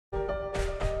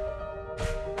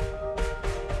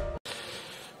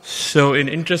So in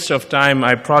interest of time,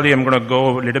 I probably am going to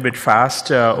go a little bit fast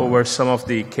over some of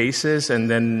the cases, and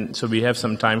then so we have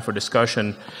some time for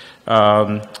discussion.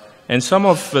 And some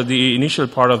of the initial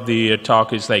part of the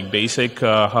talk is like basic,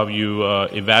 how you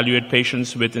evaluate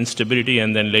patients with instability,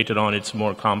 and then later on it's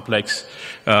more complex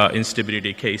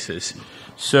instability cases.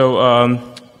 So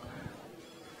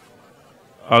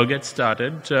I'll get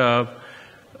started.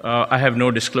 I have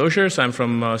no disclosures. I'm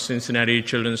from Cincinnati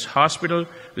Children's Hospital.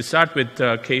 We start with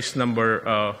case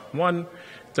number 1,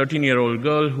 13-year-old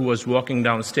girl who was walking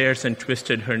downstairs and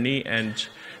twisted her knee and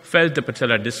felt the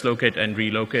patella dislocate and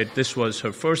relocate. This was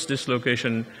her first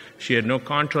dislocation. She had no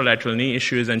contralateral knee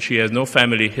issues, and she has no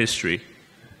family history.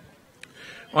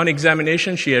 On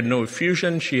examination, she had no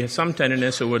effusion. She has some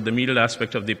tenderness over the medial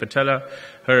aspect of the patella.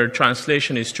 Her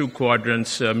translation is 2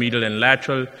 quadrants, medial and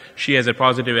lateral. She has a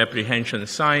positive apprehension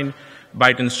sign.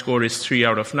 Beighton score is 3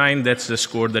 out of 9. That's the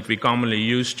score that we commonly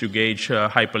use to gauge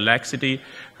hyperlaxity.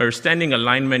 Her standing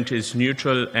alignment is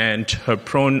neutral, and her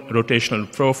prone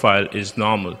rotational profile is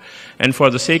normal. And for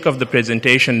the sake of the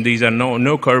presentation, these are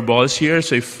no curveballs here,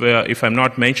 so if I'm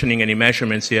not mentioning any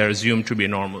measurements, they are assumed to be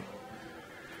normal.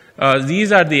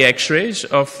 These are the x-rays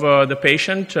of the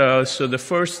patient. So the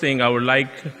first thing I would like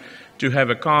to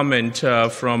have a comment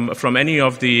from any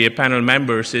of the panel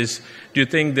members is, do you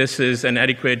think this is an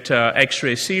adequate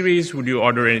x-ray series? Would you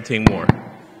order anything more?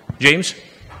 James?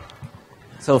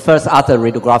 So first, ask the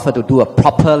radiographer to do a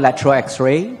proper lateral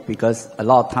x-ray, because a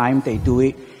lot of time they do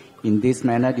it in this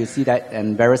manner. You see that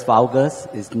in varus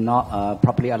valgus is not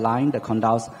properly aligned, the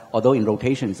condyles, although in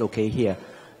rotation it's okay here.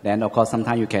 Then, of course,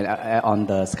 sometimes you can add on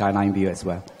the skyline view as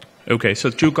well. Okay, so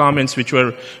 2 comments which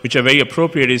are very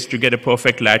appropriate is to get a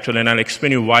perfect lateral, and I'll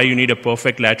explain you why you need a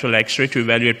perfect lateral x-ray to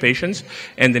evaluate patients,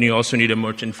 and then you also need a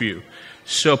merchant view.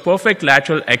 So perfect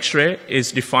lateral x-ray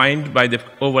is defined by the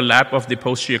overlap of the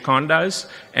posterior condyles,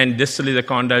 and distally the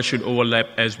condyles should overlap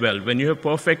as well. When you have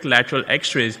perfect lateral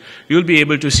x-rays, you'll be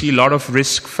able to see a lot of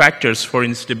risk factors for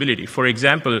instability. For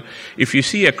example, if you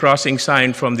see a crossing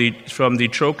sign from the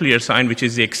trochlear sign, which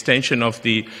is the extension of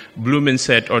the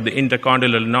Blumenset or the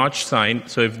intercondylar notch sign,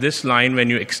 so if this line, when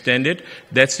you extend it,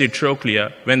 that's the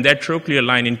trochlea. When that trochlear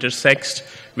line intersects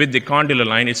with the condylar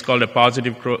line, it's called a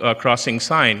positive crossing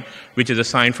sign, which is a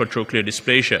sign for trochlear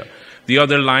dysplasia. The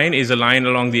other line is a line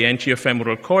along the anterior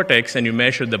femoral cortex, and you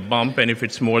measure the bump, and if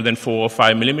it's more than 4 or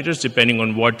 5 millimeters, depending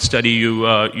on what study you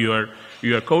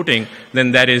are quoting,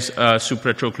 then that is a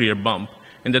supratrochlear bump.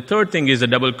 And the third thing is a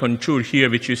double contour here,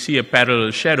 which you see a parallel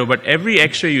shadow, but every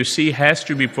x-ray you see has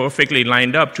to be perfectly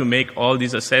lined up to make all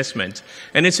these assessments.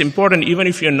 And it's important, even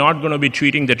if you're not going to be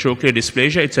treating the trochlear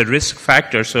dysplasia, it's a risk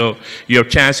factor, so your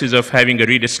chances of having a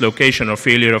redislocation or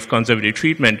failure of conservative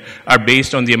treatment are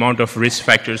based on the amount of risk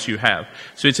factors you have.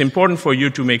 So it's important for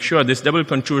you to make sure this double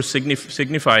contour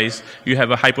signifies you have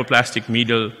a hypoplastic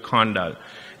medial condyle.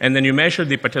 And then you measure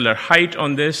the patellar height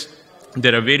on this.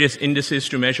 There are various indices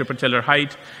to measure patellar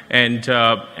height, and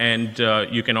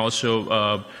you can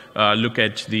also look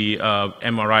at the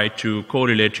MRI to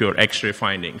correlate your x-ray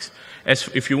findings.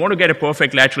 If you want to get a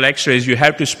perfect lateral x-rays, you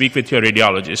have to speak with your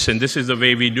radiologist, and this is the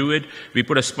way we do it. We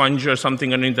put a sponge or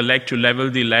something underneath the leg to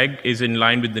level the leg is in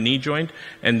line with the knee joint,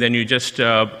 and then you just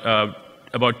about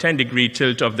 10-degree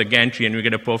tilt of the gantry, and you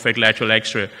get a perfect lateral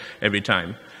x-ray every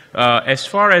time. As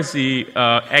far as the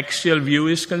axial view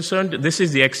is concerned, this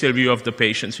is the axial view of the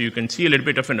patient, so you can see a little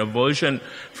bit of an avulsion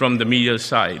from the medial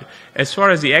side. As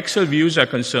far as the axial views are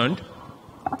concerned,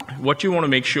 what you want to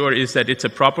make sure is that it's a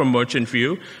proper merchant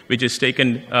view, which is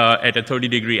taken at a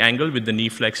 30-degree angle with the knee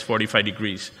flex 45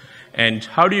 degrees. And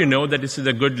how do you know that this is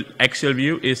a good axial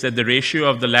view? Is that the ratio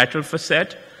of the lateral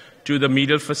facet to the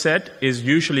medial facet is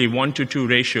usually 1:2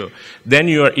 ratio. Then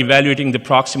you are evaluating the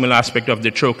proximal aspect of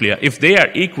the trochlea. If they are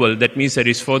equal, that means there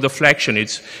is further flexion.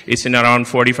 It's in around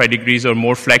 45 degrees or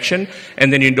more flexion,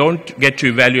 and then you don't get to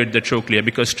evaluate the trochlea,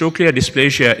 because trochlear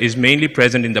dysplasia is mainly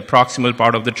present in the proximal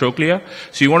part of the trochlea.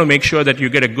 So you want to make sure that you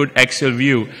get a good axial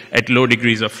view at low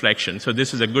degrees of flexion. So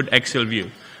this is a good axial view.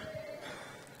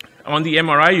 On the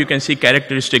MRI, you can see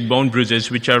characteristic bone bruises,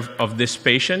 which are of this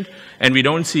patient, and we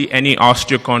don't see any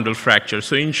osteochondral fracture.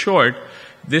 So in short,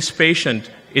 this patient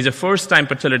is a first-time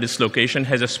patellar dislocation,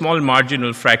 has a small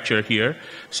marginal fracture here.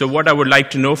 So what I would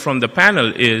like to know from the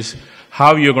panel is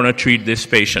how you're going to treat this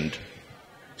patient.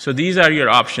 So these are your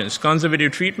options.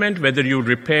 Conservative treatment, whether you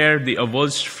repair the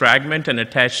avulsed fragment and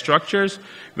attached structures,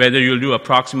 whether you'll do a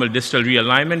proximal distal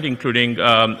realignment, including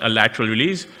a lateral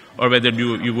release, or whether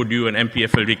you would do an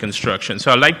MPFL reconstruction.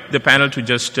 So I'd like the panel to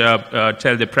just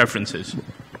tell their preferences.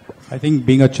 I think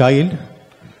being a child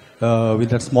with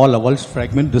that small avulsed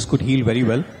fragment, this could heal very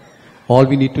well. All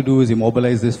we need to do is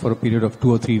immobilize this for a period of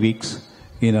 2 or 3 weeks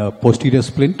in a posterior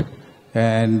splint.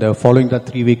 And following that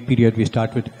 3-week period, we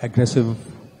start with aggressive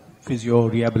physio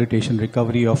rehabilitation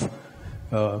recovery of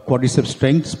quadriceps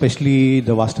strength, especially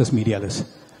the vastus medialis.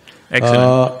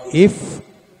 Excellent. If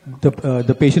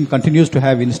the patient continues to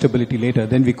have instability later,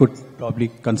 then we could probably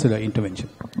consider intervention.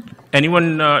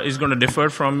 Anyone is going to differ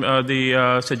from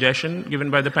the suggestion given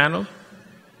by the panel?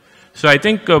 So I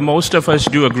think most of us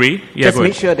do agree. Yeah, just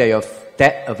make sure that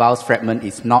that avulsed fragment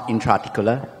is not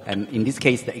intra-articular, and in this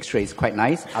case, the X-ray is quite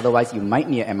nice. Otherwise, you might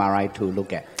need an MRI to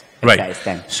look at. Right.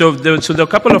 So the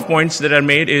couple of points that are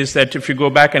made is that if you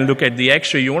go back and look at the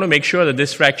X-ray, you want to make sure that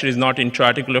this fracture is not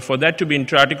intra-articular. For that to be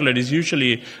intra-articular, it is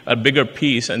usually a bigger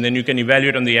piece, and then you can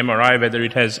evaluate on the MRI whether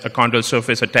it has a chondral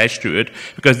surface attached to it,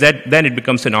 because then it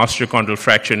becomes an osteochondral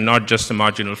fracture, not just a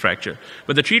marginal fracture.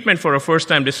 But the treatment for a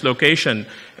first-time dislocation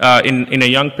in a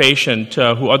young patient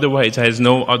who otherwise has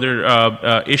no other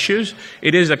issues,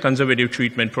 it is a conservative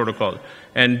treatment protocol.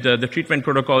 And the treatment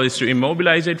protocol is to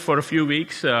immobilize it for a few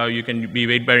weeks. You can be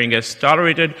weight bearing as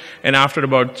tolerated, and after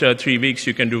about 3 weeks,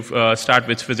 you can start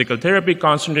with physical therapy,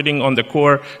 concentrating on the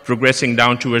core, progressing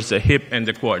down towards the hip and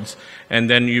the quads. And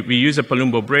then we use a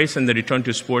Palumbo brace, and the return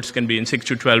to sports can be in 6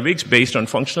 to 12 weeks based on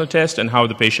functional test and how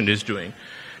the patient is doing.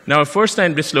 Now, a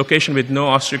first-time dislocation with no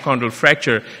osteochondral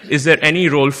fracture, is there any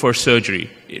role for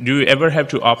surgery? Do you ever have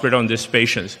to operate on these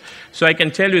patients? So I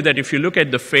can tell you that if you look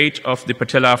at the fate of the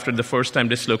patella after the first-time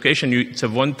dislocation, it's a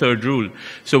 1/3 rule.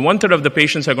 So 1/3 of the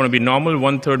patients are going to be normal,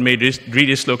 1/3 may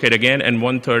redislocate again, and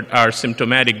 1/3 are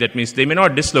symptomatic. That means they may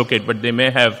not dislocate, but they may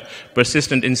have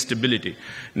persistent instability.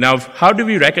 Now, how do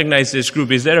we recognize this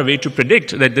group? Is there a way to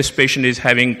predict that this patient is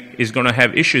going to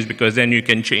have issues, because then you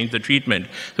can change the treatment?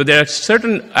 So there are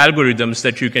certain algorithms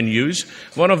that you can use.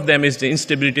 One of them is the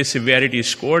instability severity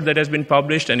score that has been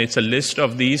published, and it's a list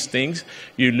of these things.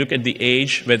 You look at the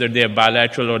age, whether they are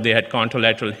bilateral or they had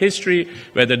contralateral history,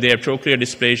 whether they have trochlear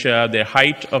dysplasia, their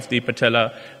height of the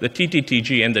patella, the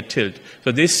TTTG, and the tilt.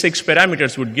 So these 6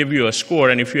 parameters would give you a score,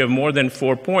 and if you have more than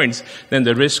 4 points, then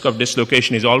the risk of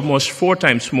dislocation is almost 4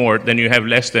 times more than you have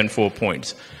less than 4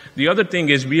 points. The other thing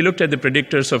is we looked at the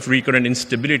predictors of recurrent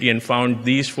instability and found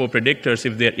these 4 predictors: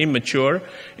 if they're immature,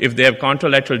 if they have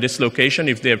contralateral dislocation,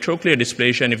 if they have trochlear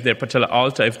dysplasia, and if they're patella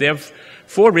alta. If they have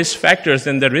 4 risk factors,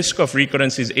 then the risk of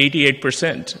recurrence is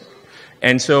 88%.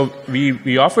 And so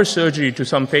we offer surgery to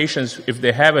some patients if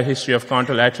they have a history of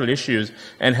contralateral issues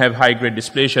and have high-grade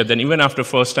dysplasia. Then even after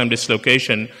first-time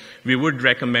dislocation, we would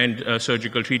recommend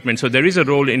surgical treatment. So there is a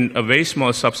role in a very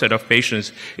small subset of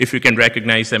patients if you can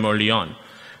recognize them early on.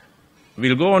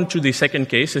 We'll go on to the second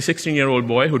case, a 16-year-old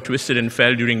boy who twisted and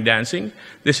fell during dancing.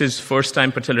 This is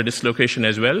first-time patella dislocation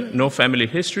as well. No family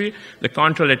history. The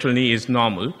contralateral knee is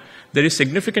normal. There is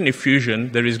significant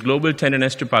effusion. There is global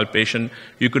tenderness to palpation.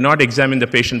 You could not examine the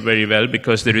patient very well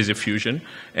because there is effusion.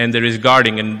 And there is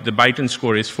guarding, and the Byton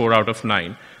score is 4 out of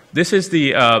 9. This is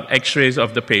the x-rays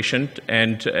of the patient.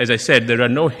 And as I said, there are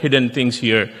no hidden things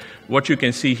here. What you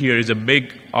can see here is a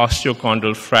big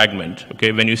osteochondral fragment.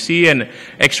 Okay? When you see an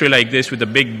x-ray like this with a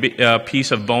big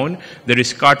piece of bone, there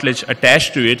is cartilage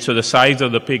attached to it, so the size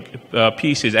of the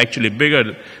piece is actually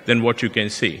bigger than what you can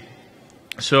see.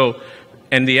 So,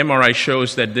 and the MRI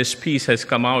shows that this piece has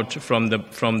come out from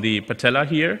the patella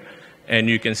here, and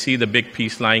you can see the big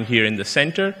piece lying here in the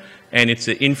center, and it's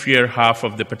the inferior half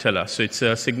of the patella. So it's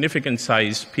a significant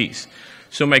size piece.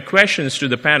 So my questions to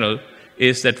the panel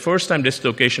is that first-time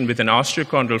dislocation with an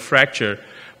osteochondral fracture,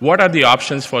 what are the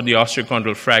options for the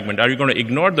osteochondral fragment? Are you going to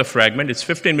ignore the fragment? It's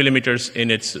 15 millimeters in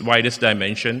its widest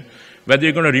dimension. Whether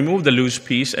you're going to remove the loose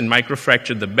piece and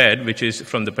microfracture the bed, which is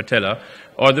from the patella,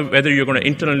 or whether you're going to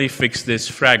internally fix this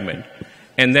fragment.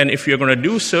 And then if you're going to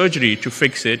do surgery to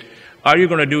fix it, are you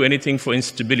going to do anything for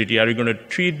instability? Are you going to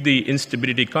treat the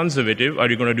instability conservative? Are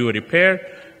you going to do a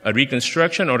repair, a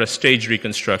reconstruction, or a stage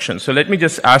reconstruction? So let me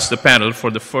just ask the panel for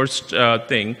the first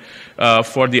thing.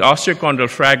 For the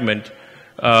osteochondral fragment,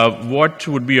 what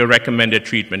would be your recommended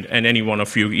treatment? And any one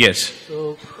of you, yes?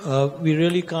 So we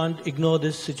really can't ignore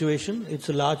this situation. It's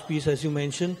a large piece, as you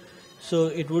mentioned. So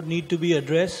it would need to be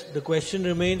addressed. The question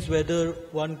remains whether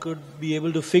one could be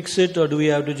able to fix it, or do we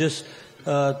have to just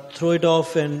throw it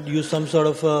off and use some sort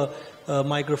of a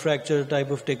microfracture type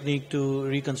of technique to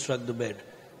reconstruct the bed.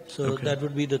 So okay, that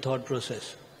would be the thought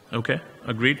process. Okay,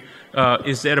 agreed.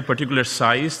 Is there a particular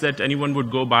size that anyone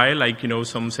would go by, like, you know,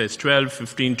 some says 12,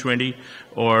 15, 20,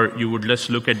 or you would just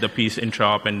look at the piece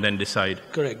intra-op and then decide?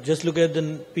 Correct. Just look at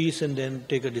the piece and then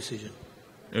take a decision.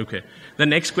 Okay. The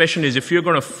next question is, if you're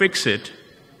going to fix it,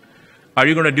 are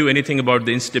you going to do anything about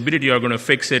the instability, or are you going to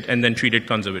fix it and then treat it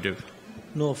conservative?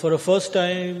 No, for a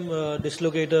first-time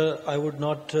dislocator, I would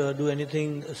not do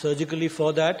anything surgically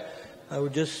for that. I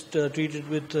would just treat it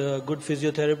with good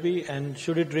physiotherapy, and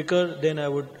should it recur, then I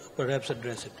would perhaps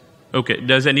address it. Okay.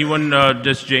 Does anyone,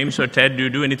 does James or Ted, do you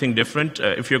do anything different?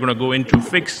 If you're going to go in to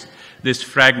fix this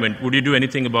fragment, would you do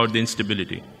anything about the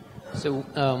instability? So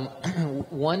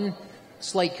one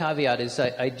slight caveat is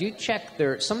I do check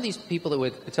there. Some of these people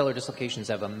with patellar dislocations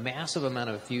have a massive amount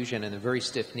of effusion and a very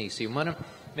stiff knee. So you want to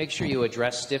make sure you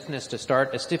address stiffness to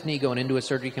start. A stiff knee going into a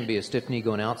surgery can be a stiff knee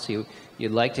going out. So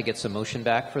you'd like to get some motion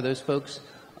back for those folks.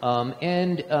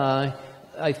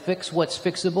 I fix what's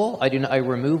fixable. I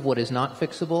remove what is not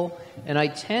fixable. And I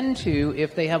tend to,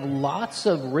 if they have lots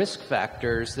of risk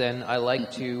factors, then I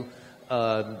like to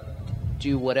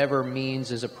do whatever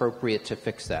means is appropriate to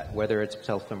fix that, whether it's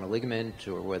patellofemoral ligament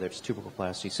or whether it's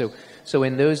tuberculoplasty. So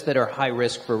in those that are high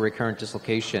risk for recurrent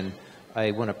dislocation,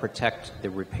 I want to protect the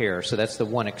repair. So that's the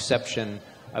one exception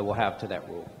I will have to that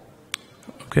rule.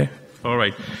 Okay. All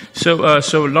right. So,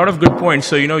 so a lot of good points.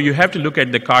 So, you have to look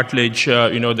at the cartilage,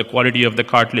 the quality of the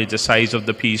cartilage, the size of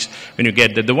the piece when you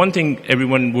get that. The one thing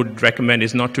everyone would recommend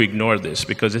is not to ignore this,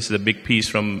 because this is a big piece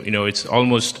from, it's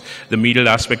almost the medial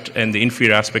aspect and the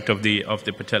inferior aspect of the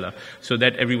patella. So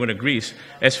that everyone agrees.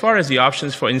 As far as the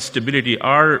options for instability,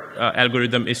 our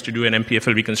algorithm is to do an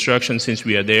MPFL reconstruction since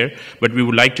we are there, but we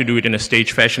would like to do it in a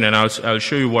stage fashion, and I'll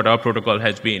show you what our protocol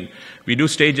has been. We do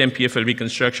stage MPFL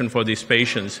reconstruction for these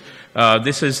patients.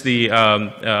 This is the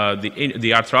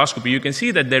arthroscopy. You can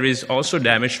see that there is also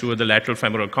damage to the lateral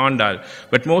femoral condyle,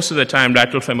 but most of the time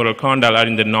lateral femoral condyle are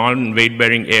in the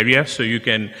non-weight-bearing area, so you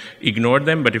can ignore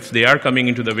them, but if they are coming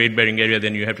into the weight-bearing area,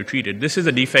 then you have to treat it. This is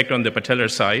a defect on the patellar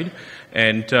side,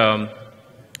 and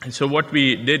so what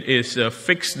we did is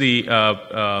fix the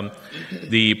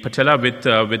patella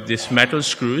with these metal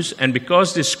screws, and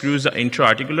because these screws are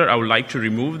intra-articular, I would like to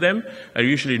remove them. I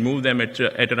usually remove them at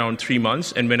around 3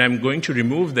 months, and when I'm going to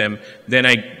remove them, then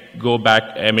I go back,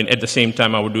 at the same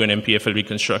time I would do an MPFL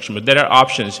reconstruction. But there are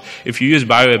options. If you use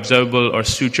bioabsorbable or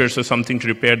sutures or something to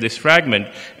repair this fragment,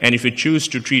 and if you choose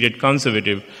to treat it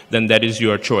conservative, then that is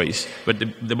your choice. But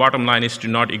the bottom line is to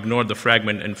not ignore the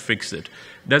fragment and fix it.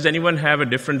 Does anyone have a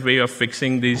different way of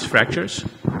fixing these fractures?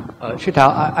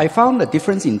 Shital, I found the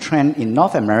difference in trend in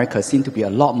North America seem to be a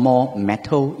lot more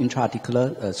metal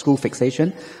intra-articular screw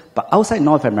fixation, but outside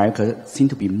North America seem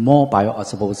to be more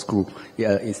bioabsorbable screw.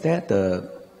 Is there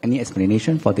any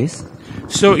explanation for this?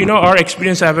 So, our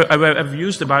experience, I've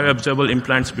used the bioabsorbable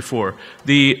implants before.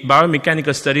 The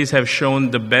biomechanical studies have shown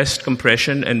the best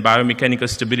compression and biomechanical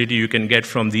stability you can get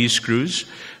from these screws,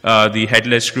 the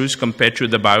headless screws, compared to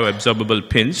the bioabsorbable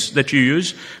pins that you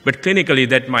use. But clinically,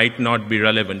 that might not be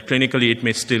relevant. Clinically, it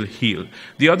may still heal.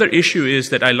 The other issue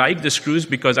is that I like the screws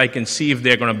because I can see if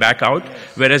they're going to back out,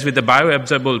 whereas with the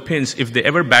bioabsorbable pins, if they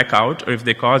ever back out or if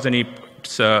they cause any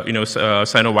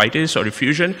synovitis or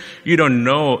effusion, you don't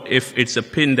know if it's a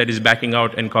pin that is backing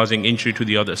out and causing injury to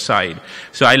the other side.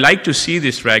 So I like to see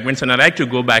these fragments, and I like to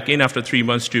go back in after 3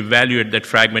 months to evaluate that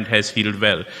fragment has healed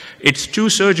well. It's 2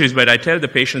 surgeries, but I tell the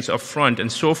patients up front,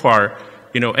 and so far,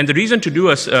 and the reason to do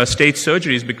a stage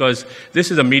surgery is because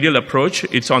this is a medial approach.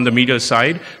 It's on the medial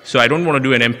side. So I don't want to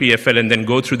do an MPFL and then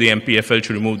go through the MPFL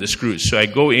to remove the screws. So I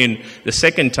go in the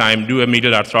second time, do a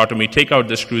medial arthrotomy, take out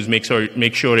the screws, make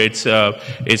sure it's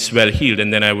well healed,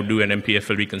 and then I would do an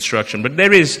MPFL reconstruction. But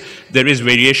there is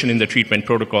variation in the treatment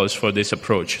protocols for this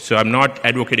approach. So I'm not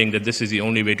advocating that this is the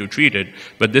only way to treat it,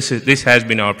 but this has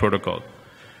been our protocol.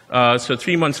 So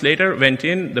 3 months later, went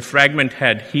in, the fragment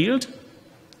had healed.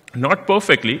 Not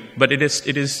perfectly, but it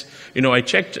is. I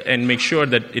checked and make sure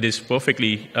that it is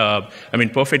perfectly,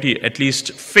 perfectly at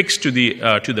least fixed to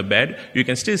the bed. You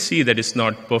can still see that it's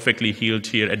not perfectly healed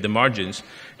here at the margins,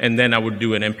 and then I would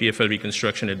do an MPFL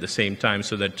reconstruction at the same time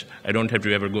so that I don't have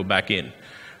to ever go back in.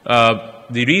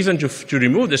 The reason to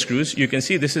remove the screws, you can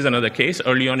see this is another case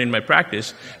early on in my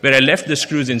practice where I left the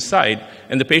screws inside,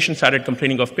 and the patient started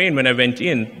complaining of pain. When I went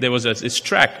in, there was this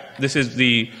track. This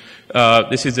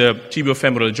is a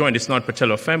tibiofemoral joint. It's not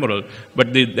patellofemoral,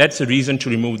 but that's the reason to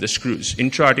remove the screws.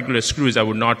 Intra-articular screws, I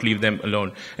would not leave them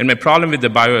alone. And my problem with the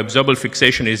bioabsorbable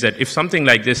fixation is that if something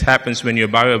like this happens when your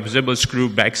bioabsorbable screw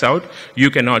backs out, you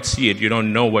cannot see it. You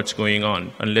don't know what's going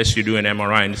on unless you do an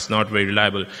MRI, and it's not very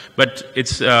reliable. But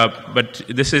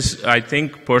this is, I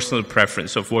think, personal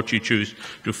preference of what you choose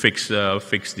to fix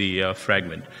the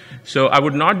fragment. So I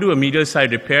would not do a medial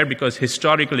side repair because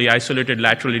historically isolated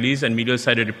lateral release and medial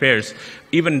sided repairs,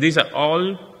 even these are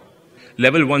all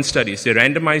level 1 studies, they're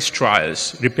randomized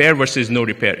trials, repair versus no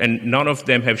repair, and none of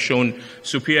them have shown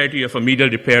superiority of a medial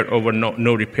repair over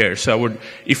no repair. So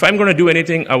if I'm going to do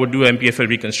anything, I would do MPFL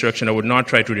reconstruction. I would not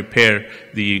try to repair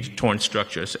the torn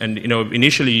structures. And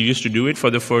initially you used to do it for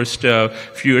the first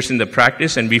few years in the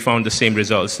practice, and we found the same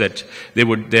results, that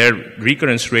their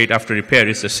recurrence rate after repair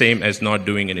is the same as not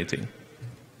doing anything.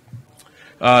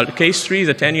 Case 3 is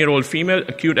a 10-year-old female,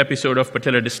 acute episode of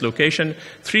patellar dislocation,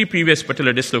 3 previous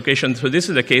patellar dislocations. So this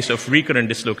is a case of recurrent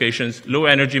dislocations, low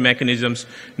energy mechanisms,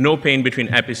 no pain between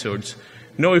episodes,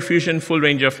 no effusion, full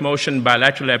range of motion,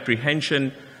 bilateral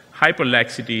apprehension,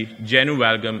 hyperlaxity, genu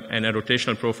valgum, and a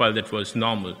rotational profile that was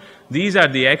normal. These are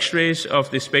the x-rays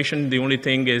of this patient. The only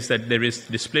thing is that there is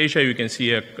dysplasia. You can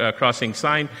see a crossing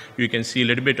sign. You can see a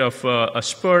little bit of a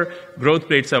spur. Growth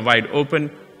plates are wide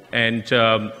open,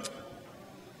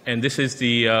 and this is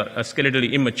the a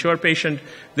skeletally immature patient.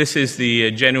 This is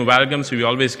the genu valgum, so we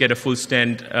always get a full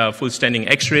standing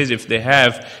x-rays. If they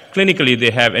have, clinically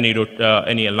they have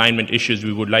any alignment issues,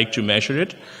 we would like to measure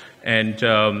it.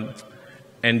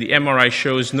 And the MRI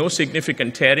shows no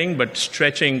significant tearing, but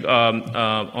stretching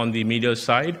on the medial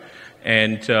side,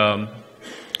 and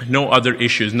no other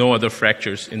issues, no other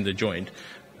fractures in the joint.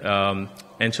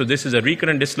 And so this is a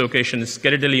recurrent dislocation,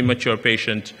 skeletally immature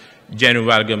patient. Genu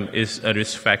valgum is a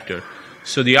risk factor.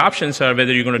 So the options are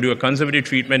whether you're going to do a conservative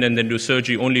treatment and then do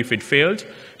surgery only if it failed,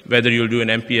 whether you'll do an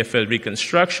MPFL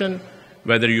reconstruction,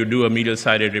 whether you do a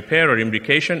medial-sided repair or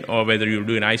imbrication, or whether you'll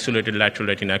do an isolated lateral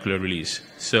retinacular release.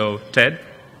 So, Ted?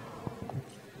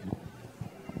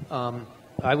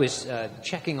 I was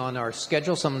checking on our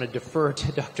schedule, so I'm going to defer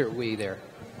to Dr. Wee there.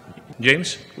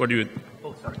 James, what do you...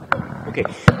 Oh, sorry. Okay.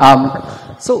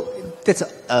 So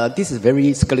this is a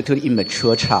very skeletally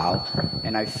immature child,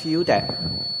 and I feel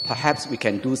that perhaps we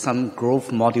can do some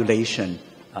growth modulation,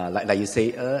 like you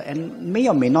say, and may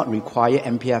or may not require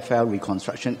MPFL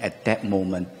reconstruction at that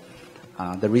moment.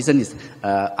 The reason is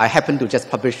I happen to just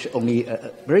publish only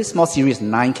a very small series,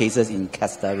 9 cases in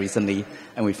CASTA recently,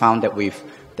 and we found that with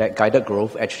that guided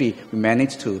growth, actually, we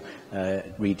managed to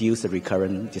reduce the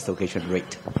recurrent dislocation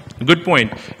rate. Good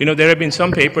point. There have been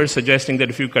some papers suggesting that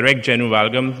if you correct genu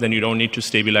valgum, then you don't need to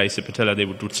stabilize the patella, they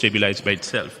would stabilize by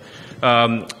itself.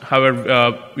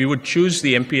 However, we would choose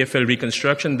the MPFL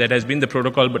reconstruction. That has been the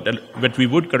protocol, but we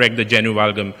would correct the genu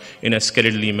valgum in a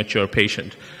skeletally immature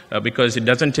patient because it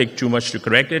doesn't take too much to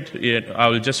correct it.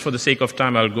 Just for the sake of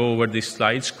time, I'll go over these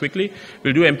slides quickly.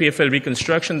 We'll do MPFL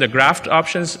reconstruction. The graft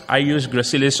options, I use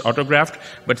gracilis autograft,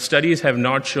 but studies have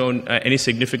not shown any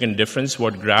significant difference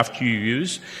what graft you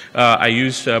use. I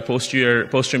use posterior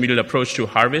medial approach to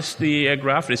harvest the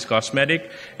graft. It's cosmetic,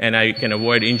 and I can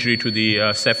avoid injury to the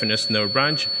saphenous nerve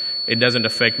branch. It doesn't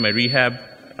affect my rehab.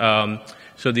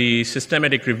 So the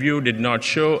systematic review did not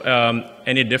show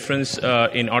any difference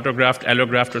in autograft,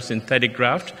 allograft, or synthetic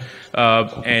graft.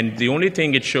 And the only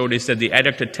thing it showed is that the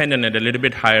adductor tendon had a little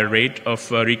bit higher rate of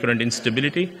recurrent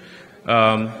instability.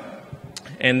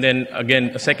 And then, again,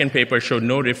 a second paper showed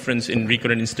no difference in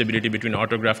recurrent instability between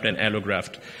autograft and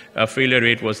allograft. Failure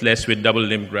rate was less with double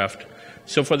limb graft.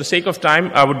 So for the sake of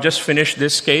time, I would just finish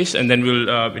this case, and then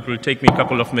it will take me a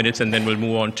couple of minutes, and then we'll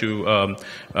move on to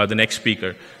the next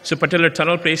speaker. So patellar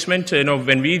tunnel placement,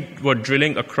 when we were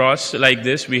drilling across like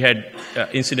this, we had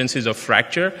incidences of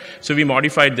fracture. So we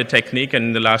modified the technique, and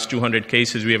in the last 200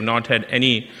 cases, we have not had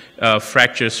any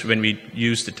fractures when we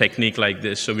use the technique like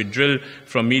this. So we drill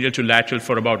from medial to lateral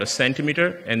for about 1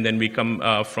 centimeter, and then we come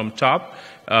from top.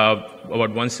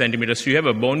 About 1 centimeter. So you have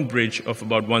a bone bridge of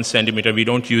about 1 centimeter. We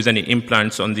don't use any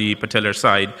implants on the patellar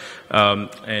side,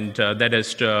 and that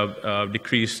has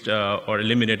decreased or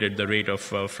eliminated the rate of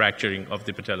fracturing of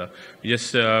the patella. We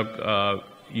just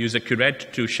use a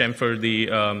curette to chamfer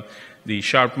the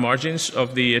sharp margins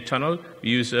of the tunnel. We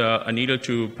use a needle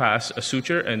to pass a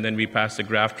suture, and then we pass the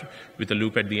graft with a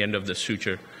loop at the end of the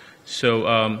suture.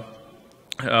 So,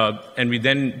 and we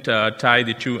then tie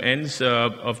the 2 ends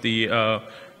of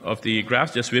the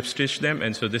graft, just whip stitch them,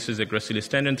 and so this is a gracilis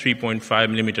tendon, 3.5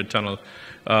 millimeter tunnel,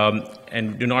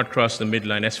 and do not cross the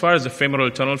midline. As far as the femoral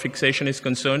tunnel fixation is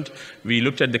concerned, we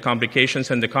looked at the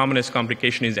complications, and the commonest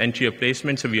complication is anterior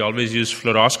placement, so we always use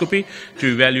fluoroscopy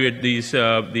to evaluate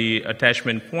the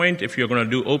attachment point. If you're going to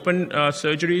do open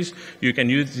surgeries, you can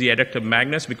use the adductor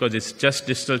magnus because it's just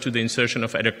distal to the insertion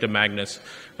of adductor magnus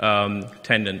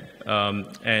tendon.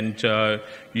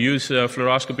 Use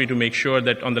fluoroscopy to make sure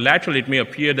that on the lateral it may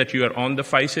appear that you are on the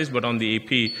physis, but on the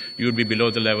AP you would be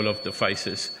below the level of the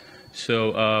physis.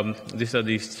 So these are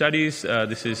the studies.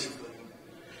 This is,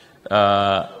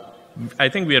 I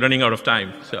think we are running out of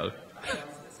time. So.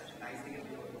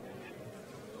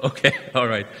 Okay, all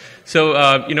right.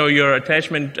 So, you know, your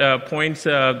attachment points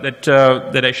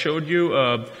that I showed you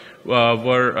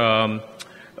were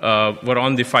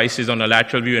on the physis, on a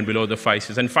lateral view and below the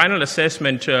physis. And final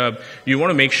assessment, you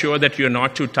want to make sure that you're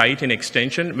not too tight in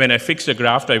extension. When I fix the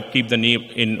graft, I keep the knee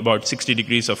in about 60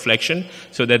 degrees of flexion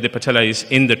so that the patella is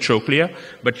in the trochlea.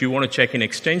 But you want to check in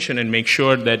extension and make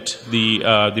sure that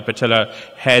the patella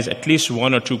has at least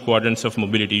 1 or 2 quadrants of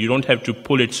mobility. You don't have to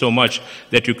pull it so much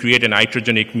that you create an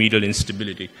iatrogenic medial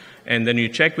instability. And then you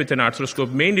check with an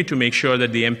arthroscope mainly to make sure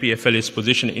that the MPFL is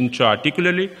positioned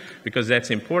intra-articularly, because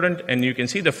that's important. And you can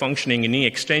see the functioning in knee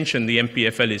extension, the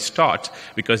MPFL is taut,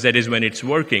 because that is when it's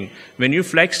working. When you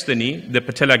flex the knee, the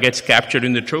patella gets captured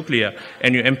in the trochlea,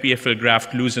 and your MPFL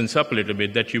graft loosens up a little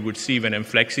bit. That you would see when I'm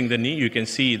flexing the knee. You can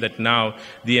see that now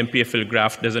the MPFL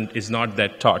graft is not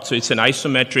that taut. So it's an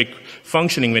isometric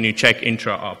functioning when you check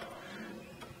intra-op.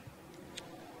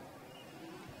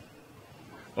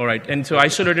 All right, and so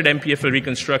isolated MPFL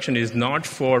reconstruction is not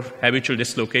for habitual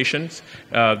dislocations.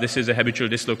 This is a habitual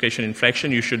dislocation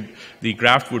inflection. The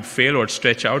graft would fail or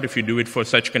stretch out if you do it for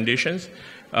such conditions.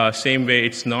 Same way,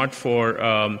 it's not for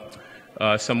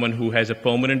someone who has a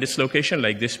permanent dislocation,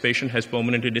 like this patient has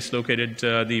permanently dislocated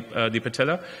the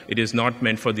patella. It is not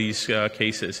meant for these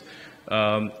cases.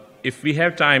 If we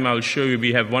have time, I'll show you,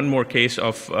 we have one more case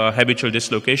of habitual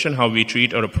dislocation, how we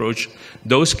treat or approach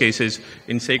those cases.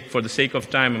 For the sake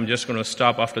of time, I'm just going to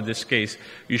stop after this case.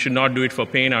 You should not do it for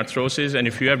pain, arthrosis, and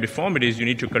if you have deformities, you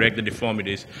need to correct the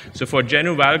deformities. So for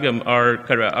genu valgum,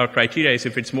 our criteria is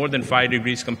if it's more than 5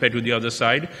 degrees compared to the other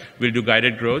side, we'll do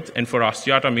guided growth, and for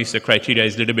osteotomies, the criteria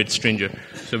is a little bit stringent.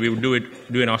 So we would do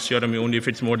an osteotomy only if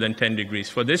it's more than 10 degrees.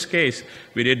 For this case,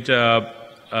 we did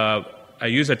I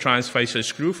use a transficer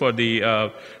screw for the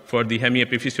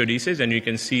hemiepiphysiodesis, and you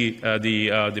can see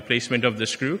the placement of the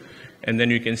screw, and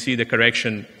then you can see the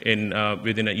correction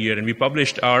within a year. And we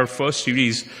published our first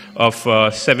series of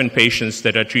 7 patients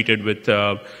that are treated with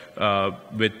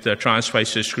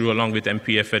transficer screw along with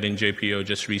MPFL in JPO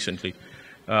just recently.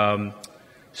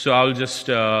 So I'll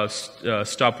just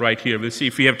stop right here. We'll see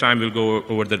if we have time. We'll go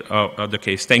over the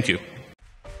case. Thank you.